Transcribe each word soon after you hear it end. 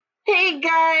Hey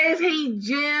guys, hey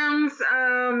Gems.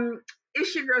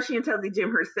 It's your girl Chantel Gym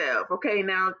herself. Okay,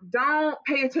 now don't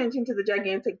pay attention to the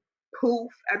gigantic poof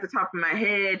at the top of my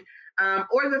head,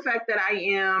 or the fact that I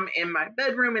am in my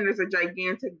bedroom and there's a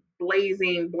gigantic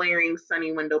blazing, blaring,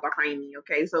 sunny window behind me.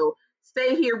 Okay, so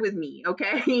stay here with me.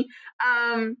 Okay, this is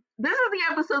the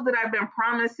episode that I've been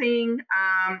promising.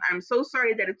 I'm so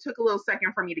sorry that it took a little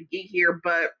second for me to get here,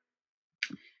 but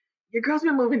your girl's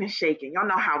been moving and shaking. Y'all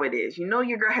know how it is. You know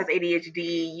your girl has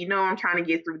ADHD. You know I'm trying to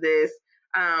get through this.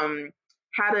 Um,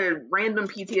 had a random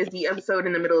PTSD episode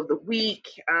in the middle of the week.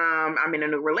 I'm in a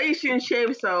new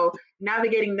relationship, so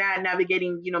navigating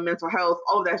mental health,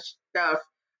 all of that stuff.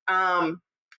 Um,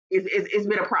 it's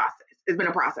been a process. It's been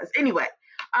a process. Anyway,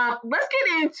 let's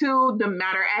get into the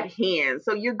matter at hand.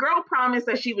 So your girl promised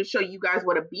that she would show you guys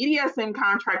what a BDSM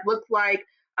contract looks like,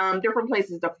 different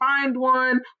places to find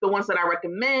one, the ones that I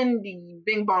recommend, the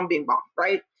bing bong,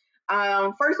 right?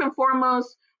 First and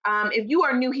foremost, if you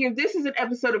are new here, this is an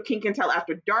episode of Kink and Tell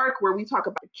After Dark where we talk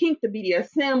about the kink, the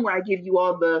BDSM, where I give you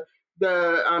all the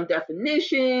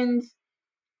definitions,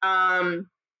 um,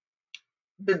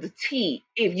 the tea,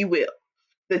 if you will,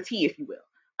 the tea, if you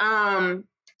will.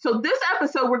 So this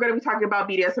episode, we're going to be talking about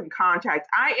BDSM contracts.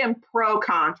 I am pro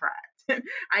contract.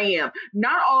 I am.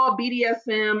 Not all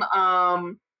BDSM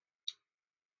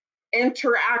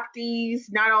interactees,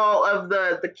 not all of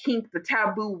the kink, the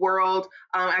taboo world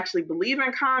actually believe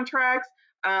in contracts.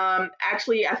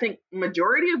 Actually, I think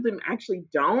majority of them actually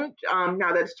don't.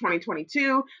 Now that it's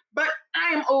 2022, but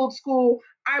I am old school.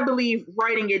 I believe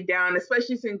writing it down,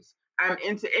 especially since I'm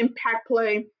into impact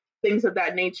play, things of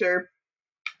that nature.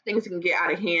 Things can get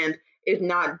out of hand if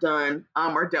not done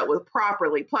or dealt with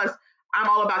properly. Plus, I'm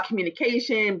all about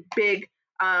communication, big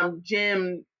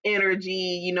gym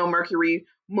energy, Mercury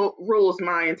rules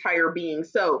my entire being.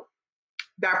 So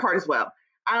that part as well.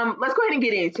 Let's go ahead and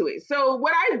get into it. So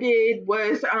what I did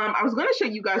was I was going to show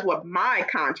you guys what my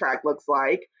contract looks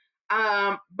like.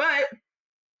 But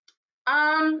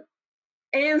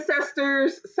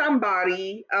ancestors,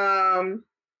 somebody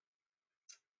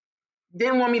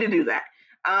didn't want me to do that.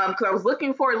 Because I was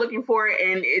looking for it,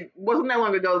 and it wasn't that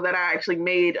long ago that I actually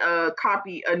made a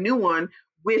new one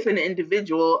with an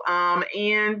individual,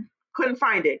 and couldn't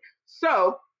find it.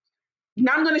 So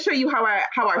now I'm going to show you how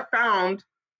I found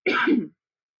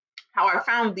how I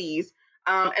found these,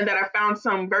 and that I found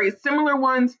some very similar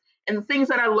ones and the things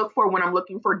that I look for when I'm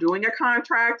looking for doing a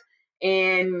contract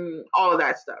and all of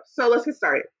that stuff. So let's get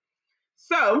started.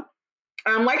 So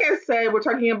like I said, we're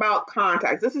talking about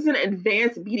contracts. This is an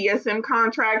advanced BDSM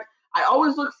contract. I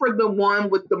always look for the one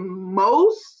with the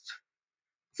most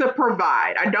to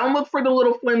provide. I don't look for the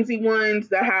little flimsy ones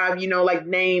that have, like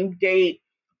name, date,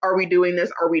 are we doing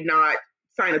this, are we not,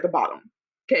 sign at the bottom.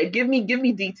 Okay, give me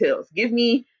details. Give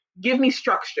me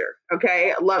structure.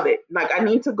 Okay, I love it. Like I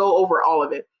need to go over all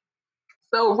of it.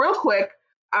 So real quick,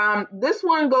 this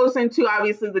one goes into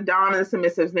obviously the dom and the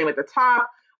submissive's name at the top.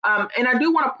 And I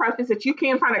do want to preface that you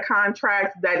can find a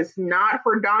contract that is not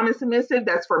for dom and submissive.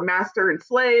 That's for master and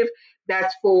slave.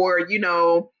 That's for,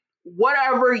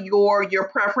 whatever your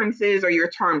preferences or your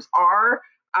terms are,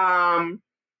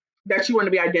 that you want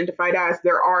to be identified as.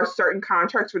 There are certain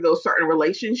contracts for those certain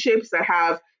relationships that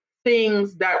have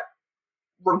things that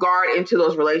regard into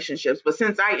those relationships. But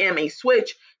since I am a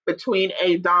switch between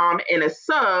a dom and a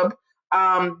sub,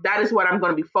 that is what I'm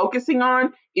going to be focusing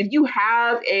on. If you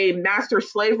have a master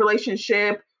slave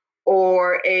relationship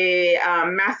or a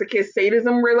masochist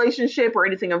sadism relationship or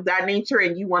anything of that nature,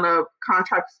 and you want to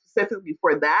contract specifically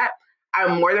for that,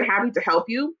 I'm more than happy to help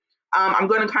you. I'm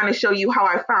going to kind of show you how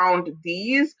I found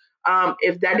these.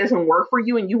 If that doesn't work for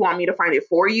you and you want me to find it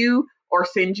for you or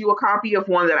send you a copy of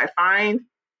one that I find,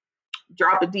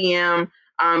 drop a DM.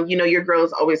 Your girl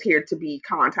is always here to be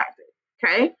contacted.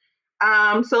 Okay.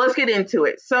 So let's get into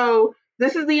it. So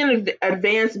this is the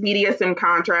advanced BDSM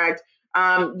contract.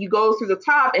 You go through the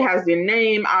top. It has the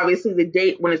name, obviously the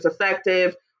date when it's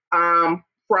effective,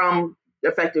 from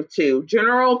effective to.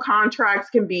 General contracts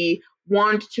can be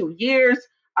 1 to 2 years.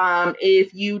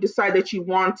 If you decide that you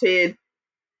wanted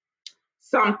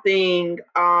something,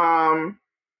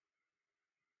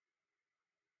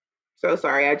 so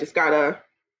sorry, I just got a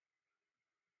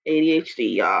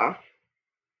ADHD, y'all.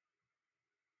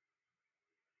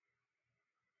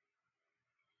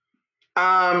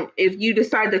 If you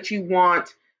decide that you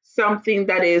want something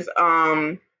that is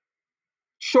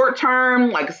short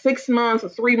term, like 6 months or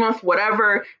 3 months,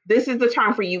 whatever, this is the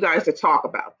time for you guys to talk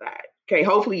about that. Okay,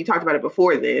 hopefully you talked about it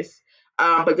before this,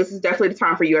 but this is definitely the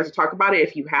time for you guys to talk about it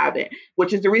if you haven't,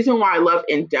 which is the reason why I love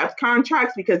in-depth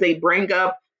contracts, because they bring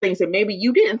up things that maybe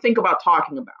you didn't think about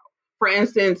talking about. For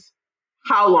instance,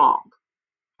 how long?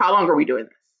 How long are we doing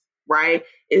this? Right?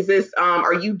 Is this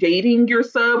are you dating your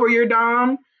sub or your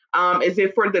dom? Is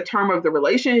it for the term of the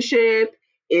relationship?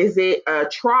 Is it a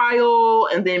trial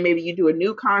and then maybe you do a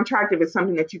new contract if it's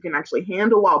something that you can actually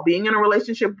handle while being in a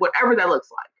relationship? Whatever that looks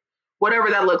like. Whatever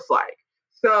that looks like.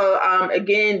 So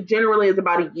again, generally it's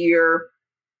about a year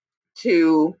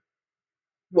to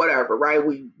whatever, right?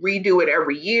 We redo it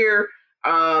every year.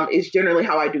 Is generally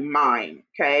how I do mine.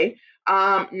 Okay.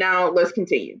 Now let's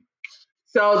continue.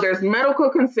 So there's medical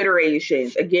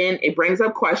considerations. Again, it brings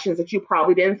up questions that you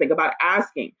probably didn't think about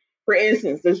asking. For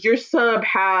instance, does your sub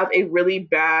have a really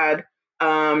bad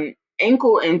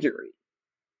ankle injury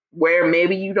where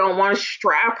maybe you don't want to a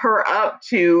strap her up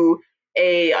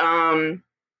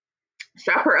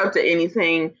to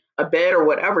anything, a bed or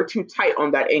whatever, too tight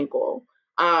on that ankle?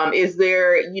 Is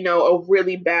there, a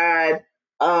really bad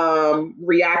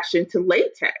reaction to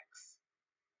latex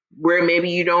where maybe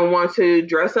you don't want to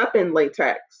dress up in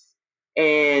latex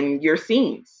and your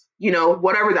scenes,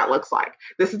 whatever that looks like?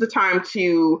 This is the time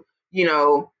to,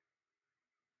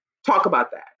 talk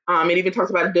about that. It even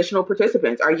talks about additional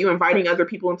participants. Are you inviting other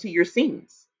people into your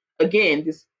scenes? Again,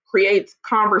 this creates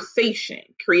conversation,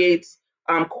 creates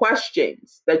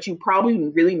questions that you probably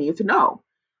really need to know.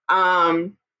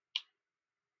 Um,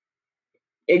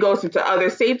 it goes into other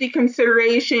safety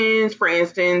considerations, for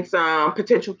instance,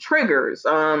 potential triggers.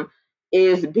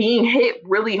 Is being hit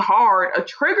really hard a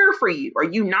trigger for you? Are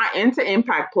you not into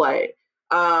impact play?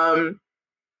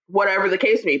 Whatever the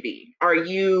case may be. Are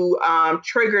you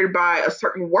triggered by a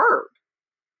certain word,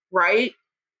 right?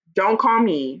 Don't call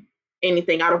me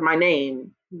anything out of my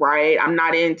name, right? I'm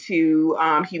not into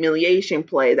humiliation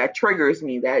play that triggers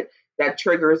me, that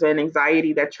triggers an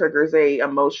anxiety, that triggers a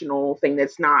emotional thing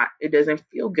it doesn't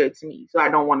feel good to me. So I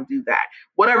don't want to do that.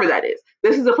 Whatever that is.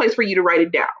 This is a place for you to write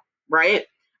it down, right?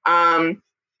 And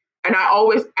I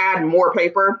always add more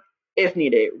paper if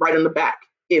needed, right in the back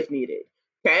if needed.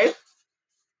 Okay.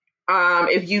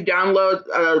 If you download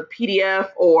a PDF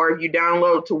or if you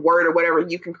download to Word or whatever,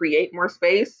 you can create more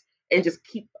space and just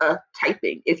keep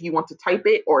typing if you want to type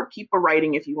it, or keep a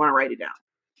writing if you want to write it down.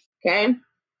 Okay.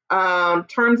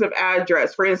 Terms of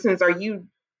address. For instance, are you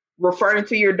referring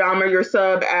to your Dom or your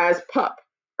sub as pup?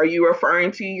 Are you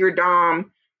referring to your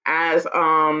Dom as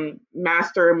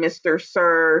master, Mr.,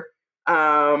 sir?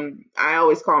 I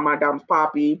always call my Doms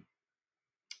Poppy.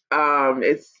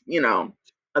 It's,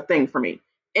 a thing for me.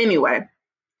 Anyway,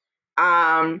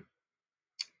 um,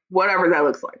 whatever that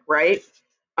looks like, right?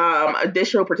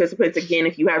 Additional participants, again,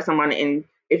 if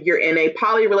you're in a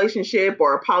poly relationship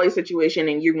or a poly situation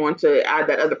and you want to add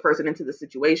that other person into the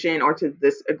situation or to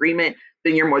this agreement,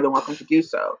 then you're more than welcome to do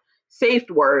so. Safe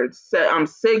words,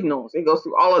 signals, it goes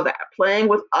through all of that. Playing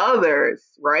with others,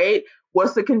 right?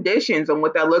 What's the conditions on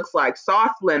what that looks like?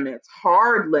 Soft limits,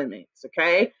 hard limits,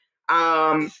 okay?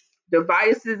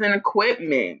 Devices and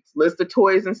equipment, list of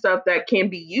toys and stuff that can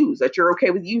be used that you're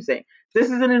okay with using. This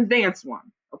is an advanced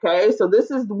one. Okay, so this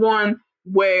is the one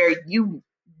where you've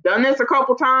done this a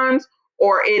couple times,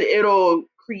 or it'll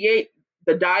create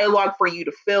the dialogue for you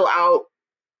to fill out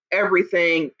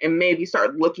everything and maybe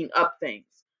start looking up things.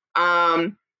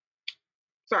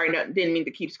 Sorry, didn't mean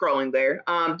to keep scrolling there.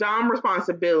 Dom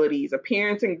responsibilities,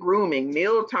 appearance and grooming,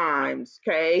 meal times.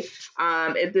 Okay,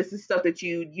 if this is stuff that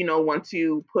you want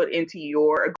to put into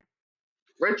your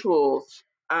rituals,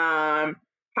 how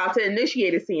to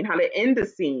initiate a scene, how to end a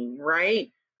scene, right?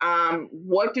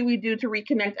 What do we do to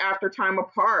reconnect after time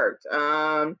apart?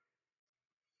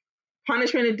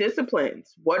 Punishment and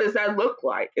disciplines. What does that look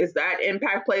like? Is that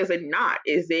impact play? Is it not?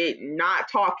 Is it not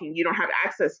talking? You don't have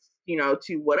access,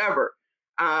 to whatever.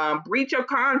 Breach of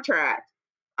contract.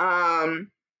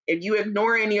 If you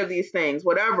ignore any of these things,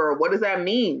 whatever, what does that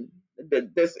mean?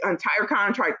 This entire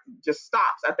contract just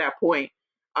stops at that point.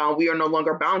 We are no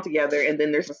longer bound together, and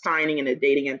then there's a signing and a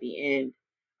dating at the end.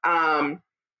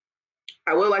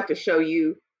 I would like to show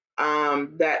you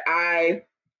that I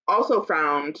also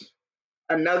found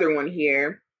another one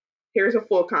here. Here's a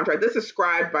full contract. This is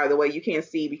scribed, by the way. You can't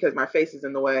see because my face is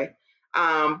in the way.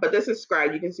 But this is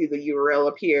scribed. You can see the URL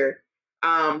up here.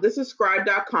 This is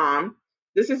scribe.com.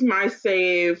 This is my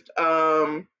saved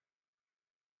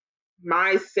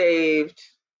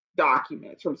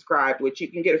documents from Scribe, which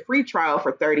you can get a free trial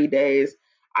for 30 days.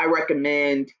 I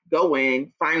recommend go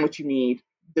in, find what you need,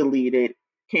 delete it,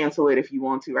 cancel it if you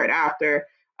want to right after.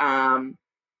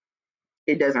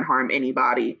 It doesn't harm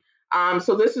anybody.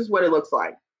 So this is what it looks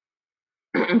like.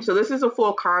 So this is a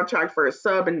full contract for a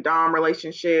sub and dom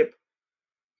relationship.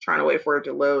 Trying to wait for it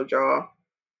to load, y'all.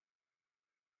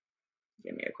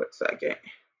 Give me a quick second.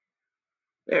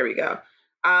 There we go.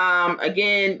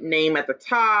 Again, name at the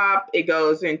top. It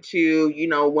goes into,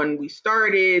 when we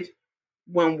started,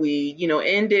 when we,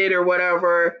 ended or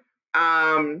whatever.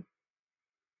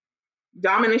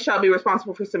 Dominant shall be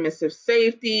responsible for submissive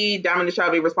safety. Dominant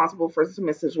shall be responsible for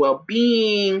submissive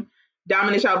well-being.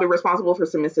 Dominant shall be responsible for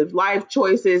submissive life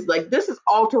choices. Like, this is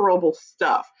alterable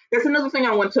stuff. That's another thing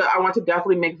I want to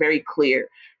definitely make very clear.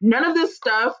 None of this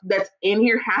stuff that's in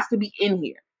here has to be in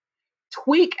here.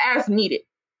 Tweak as needed.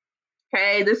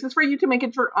 Okay, this is for you to make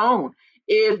it your own.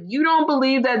 If you don't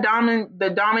believe that the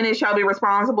dominant shall be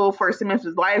responsible for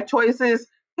submissive life choices,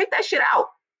 take that shit out.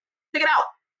 Take it out.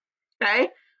 Okay,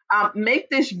 make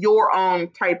this your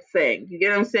own type thing. You get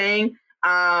what I'm saying?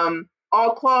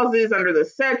 All clauses under the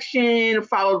section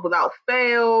followed without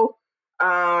fail.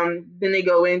 Then they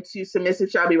go into submissive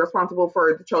shall be responsible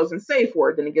for the chosen safe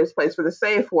word. Then it gives place for the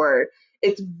safe word.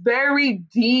 It's very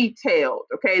detailed.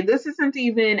 Okay, this isn't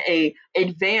even a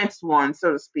advanced one,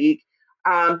 so to speak.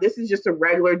 This is just a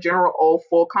regular general old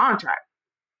full contract.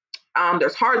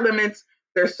 There's hard limits,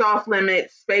 there's soft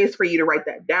limits, space for you to write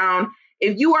that down.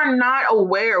 If you are not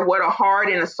aware of what a hard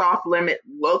and a soft limit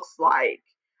looks like,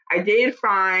 I did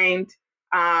find,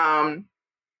 oh,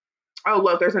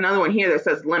 look, there's another one here that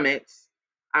says limits.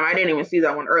 I didn't even see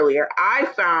that one earlier. I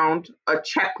found a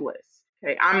checklist.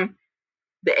 Okay,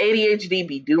 the ADHD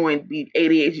be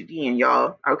ADHDing,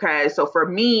 y'all. Okay, so for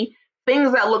me,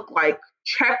 things that look like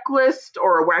checklist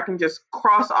or where I can just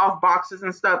cross off boxes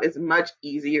and stuff is much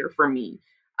easier for me.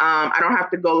 I don't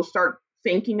have to go start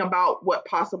thinking about what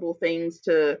possible things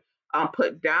to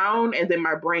put down, and then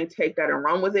my brain take that and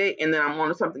run with it, and then I'm on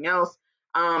to something else.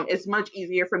 It's much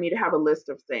easier for me to have a list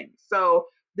of things. So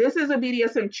this is a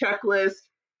BDSM checklist.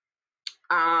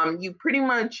 You pretty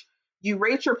much you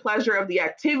rate your pleasure of the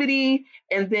activity,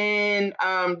 and then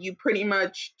you pretty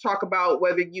much talk about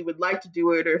whether you would like to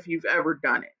do it or if you've ever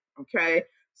done it. Okay,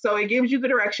 so it gives you the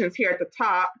directions here at the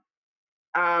top.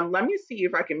 Let me see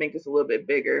if I can make this a little bit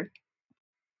bigger.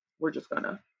 We're just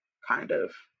gonna kind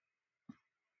of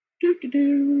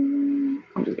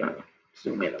I'm just gonna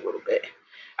zoom in a little bit.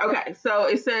 Okay, so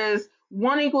it says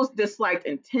 1 = disliked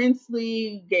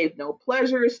intensely, gave no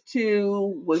pleasures.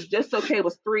 2 was just okay,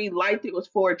 was 3 liked it, was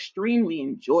 4 extremely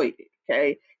enjoyed it.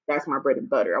 Okay, that's my bread and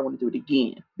butter. I want to do it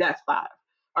again. That's 5.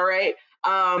 All right.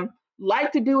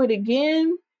 Like to do it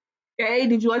again. Okay,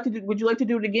 would you like to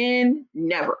do it again?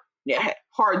 Never. Yeah,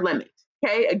 hard limit.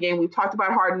 Okay, again, we've talked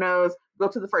about hard nose. Go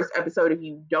to the first episode if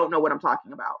you don't know what I'm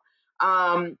talking about.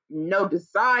 No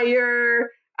desire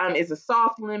is a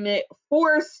soft limit.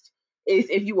 Forced is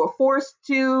if you were forced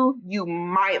to, you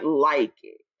might like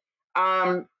it.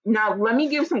 Now, let me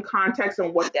give some context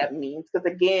on what that means, because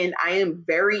again, I am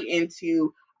very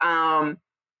into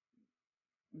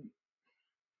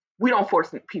we don't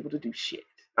force people to do shit.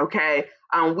 Okay,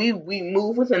 we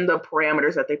move within the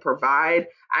parameters that they provide.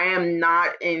 I am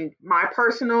not, in my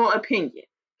personal opinion.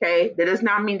 Okay, that does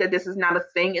not mean that this is not a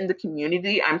thing in the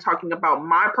community. I'm talking about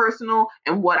my personal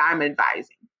and what I'm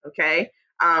advising. Okay,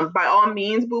 by all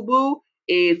means, boo boo.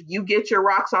 If you get your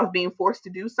rocks off being forced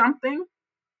to do something,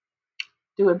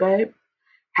 do it, babe.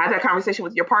 Have that conversation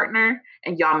with your partner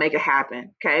and y'all make it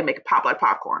happen. Okay, make it pop like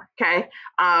popcorn. Okay,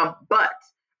 but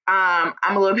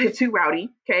I'm a little bit too rowdy.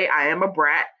 Okay, I am a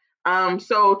brat.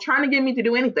 So trying to get me to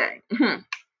do anything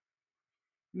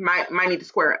might need to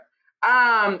square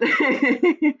up.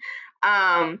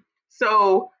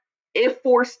 So if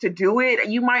forced to do it,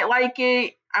 you might like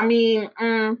it. I mean,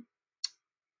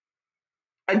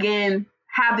 again,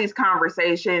 have these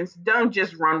conversations. Don't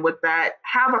just run with that.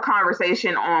 Have a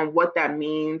conversation on what that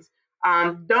means.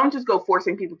 Don't just go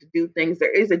forcing people to do things.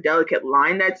 There is a delicate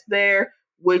line that's there,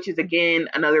 which is again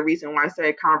another reason why I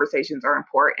say conversations are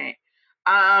important.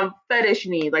 Fetish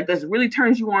need, like this really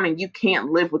turns you on and you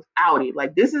can't live without it.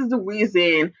 Like this is the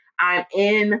reason I'm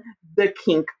in the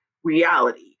kink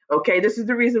reality. Okay, this is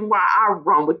the reason why I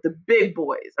run with the big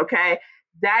boys. Okay,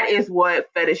 that is what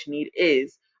fetish need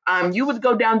is. You would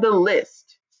go down the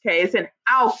list. Okay, it's in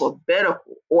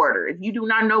alphabetical order. If you do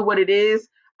not know what it is,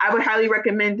 I would highly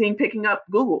recommend picking up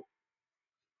Google.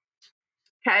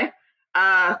 Okay,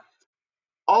 uh,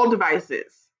 all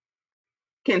devices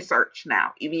can search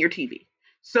now, even your TV.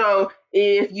 So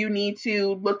if you need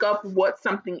to look up what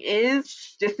something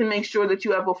is, just to make sure that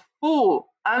you have a full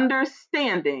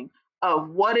understanding of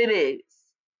what it is.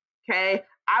 Okay,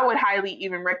 I would highly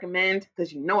even recommend,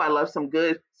 because you know I love some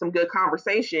good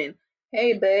conversation.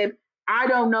 Hey babe, I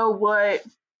don't know what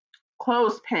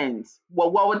clothespins. Well,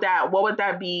 what would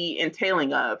that be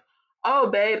entailing of?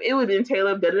 Oh babe, it would entail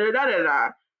of da da da da da.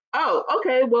 Oh,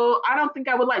 okay. Well, I don't think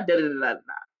I would like da da da da da.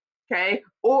 Okay.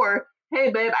 Or hey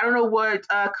babe, I don't know what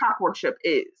cock worship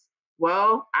is.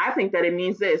 Well, I think that it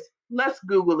means this. Let's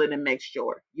Google it and make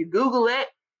sure. You Google it,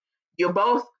 you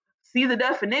both see the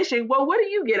definition. Well, what do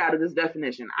you get out of this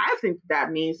definition? I think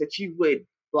that means that you would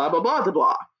blah, blah, blah, blah,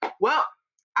 blah. Well,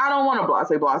 I don't want to blah,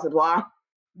 say blah, say blah.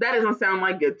 That doesn't sound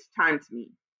like good time to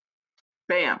me.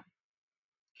 Bam.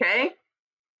 Okay?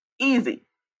 Easy.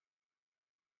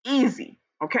 Easy.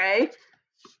 Okay?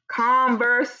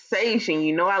 Conversation.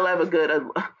 You know I love a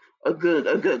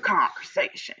good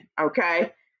conversation.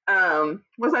 Okay?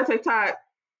 What's that TikTok?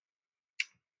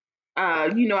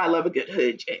 You know I love a good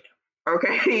hood jam.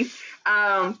 Okay.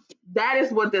 That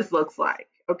is what this looks like.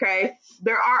 Okay.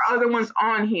 There are other ones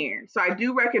on here. So I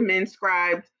do recommend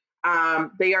Scribed.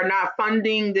 They are not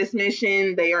funding this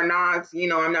mission. They are not,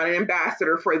 I'm not an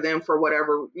ambassador for them for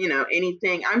whatever,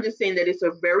 anything. I'm just saying that it's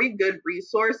a very good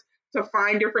resource to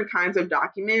find different kinds of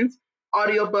documents,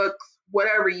 audiobooks,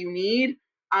 whatever you need,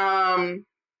 to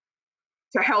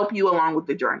help you along with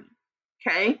the journey.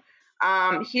 Okay.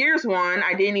 Here's one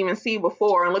I didn't even see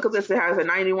before. And look at this. It has a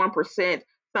 91%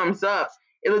 thumbs up.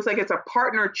 It looks like it's a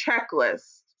partner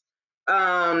checklist.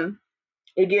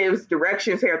 It gives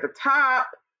directions here at the top.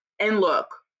 And look,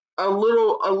 a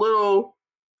little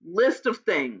list of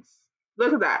things.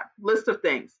 Look at that list of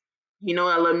things. You know,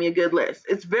 I love me a good list.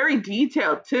 It's very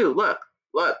detailed too. Look,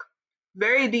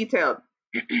 very detailed.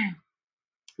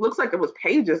 Looks like it was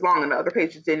pages long and the other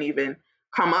pages didn't even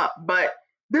come up. But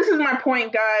this is my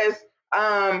point,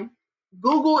 guys.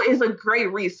 Google is a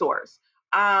great resource.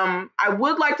 I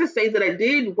would like to say that I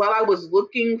did, while I was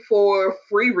looking for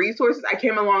free resources, I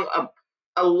came along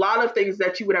a lot of things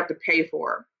that you would have to pay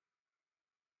for.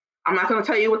 I'm not going to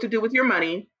tell you what to do with your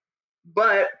money,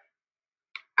 but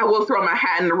I will throw my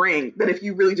hat in the ring that if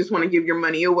you really just want to give your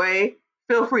money away,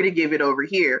 feel free to give it over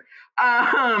here.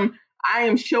 I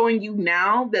am showing you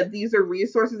now that these are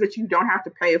resources that you don't have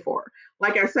to pay for.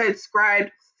 Like I said,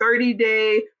 Scribed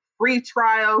 30-day free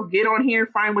trial. Get on here,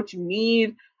 find what you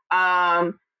need,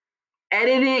 edit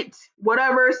it,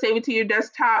 whatever, save it to your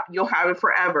desktop. You'll have it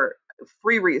forever.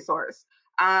 Free resource.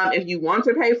 If you want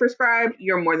to pay for Scribed,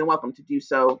 you're more than welcome to do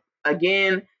so.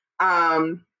 Again,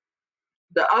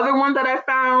 the other one that I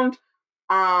found,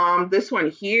 this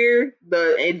one here,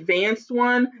 the advanced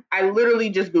one, I literally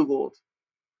just Googled.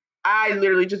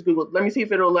 Let me see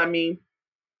if it'll let me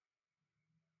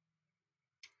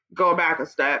go back a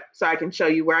step so I can show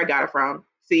you where I got it from.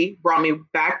 See, brought me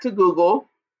back to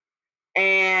Google.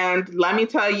 And let me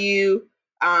tell you,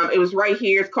 it was right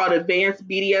here. It's called Advanced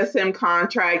BDSM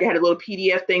Contract. It had a little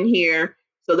PDF thing here.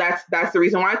 So that's the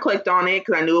reason why I clicked on it,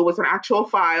 because I knew it was an actual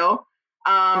file.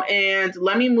 And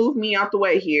let me move me out the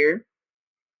way here.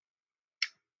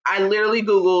 I literally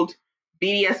Googled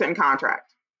BDSM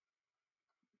contract.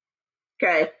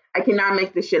 Okay. I cannot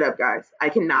make this shit up, guys. I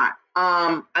cannot.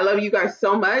 I love you guys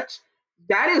so much.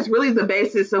 That is really the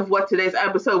basis of what today's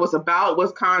episode was about,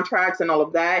 was contracts and all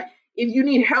of that. If you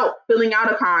need help filling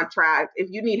out a contract, if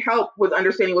you need help with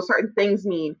understanding what certain things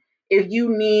mean, if you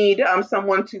need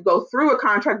someone to go through a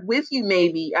contract with you,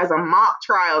 maybe as a mock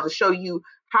trial to show you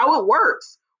how it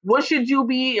works, what should you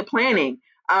be planning?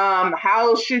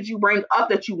 How should you bring up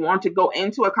that you want to go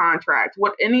into a contract?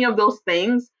 What any of those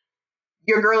things,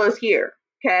 your girl is here.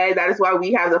 Okay, that is why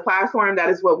we have the platform.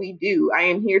 That is what we do. I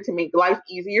am here to make life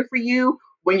easier for you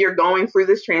when you're going through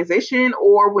this transition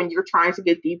or when you're trying to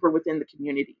get deeper within the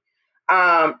community.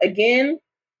 Again,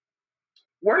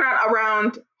 we're not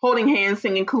around holding hands,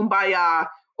 singing Kumbaya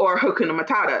or Hakuna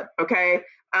Matata. Okay,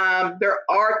 there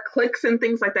are cliques and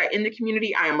things like that in the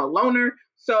community. I am a loner,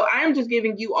 so I am just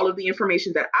giving you all of the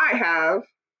information that I have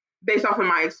based off of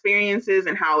my experiences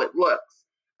and how it looks.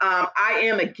 I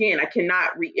am, again, I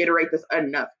cannot reiterate this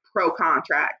enough, pro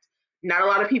contract. Not a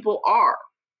lot of people are.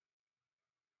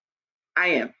 I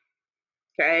am.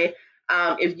 Okay.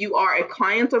 If you are a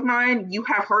client of mine, you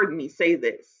have heard me say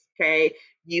this. Okay.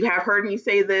 You have heard me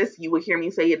say this. You will hear me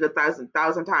say it a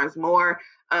thousand times more.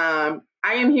 I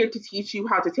am here to teach you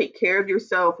how to take care of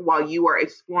yourself while you are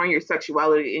exploring your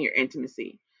sexuality and your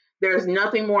intimacy. There's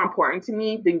nothing more important to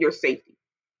me than your safety.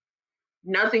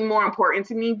 Nothing more important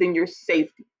to me than your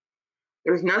safety.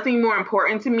 There's nothing more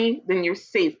important to me than your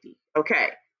safety. Okay,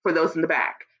 for those in the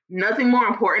back. Nothing more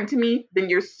important to me than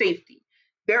your safety.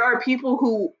 There are people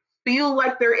who feel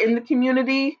like they're in the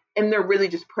community and they're really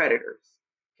just predators.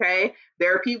 Okay,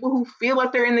 there are people who feel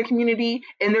like they're in the community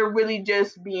and they're really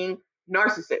just being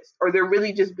narcissists, or they're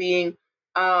really just being,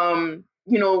 not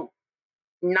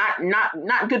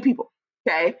good people.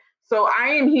 Okay, so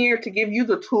I am here to give you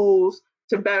the tools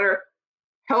to better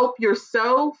help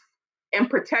yourself and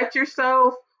protect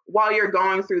yourself while you're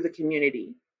going through the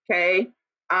community. Okay.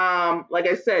 Like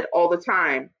I said all the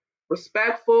time,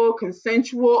 respectful,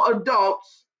 consensual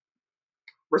adults,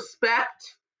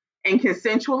 respect and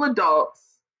consensual adults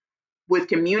with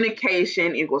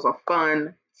communication equals a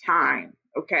fun time.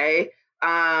 Okay.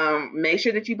 Make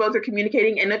sure that you both are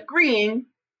communicating and agreeing,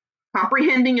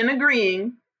 comprehending and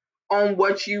agreeing on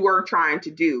what you are trying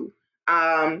to do.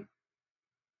 Um,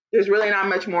 there's really not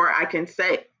much more I can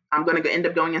say. I'm going to end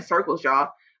up going in circles,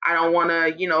 y'all. I don't want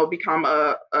to, become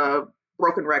a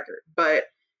broken record, but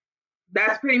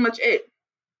that's pretty much it.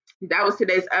 That was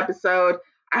today's episode.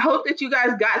 I hope that you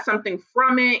guys got something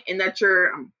from it and that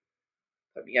you're,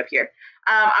 put me up here.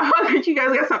 I hope that you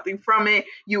guys got something from it.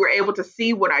 You were able to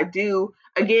see what I do.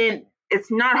 Again,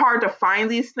 it's not hard to find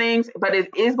these things, but it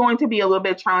is going to be a little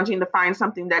bit challenging to find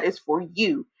something that is for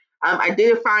you. I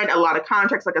did find a lot of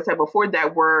contracts, like I said before,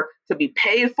 that were to be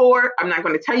paid for. I'm not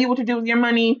going to tell you what to do with your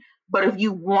money, but if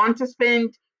you want to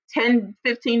spend $10,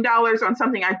 $15 on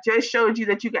something I just showed you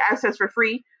that you can access for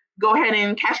free, go ahead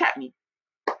and cash at me,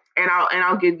 and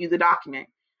I'll give you the document.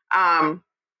 Um,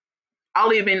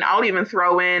 I'll even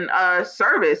throw in a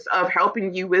service of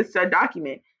helping you with said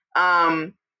document.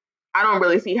 Um, I don't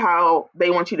really see how they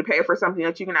want you to pay for something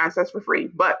that you can access for free,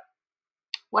 but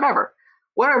whatever,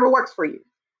 whatever works for you.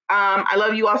 I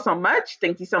love you all so much.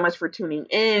 Thank you so much for tuning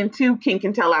in to Kink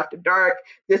and Tell After Dark.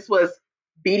 This was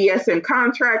BDSM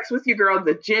Contracts with your girl,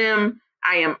 The Gym.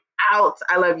 I am out.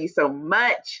 I love you so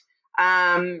much.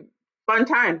 Fun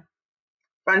time.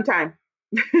 Fun time.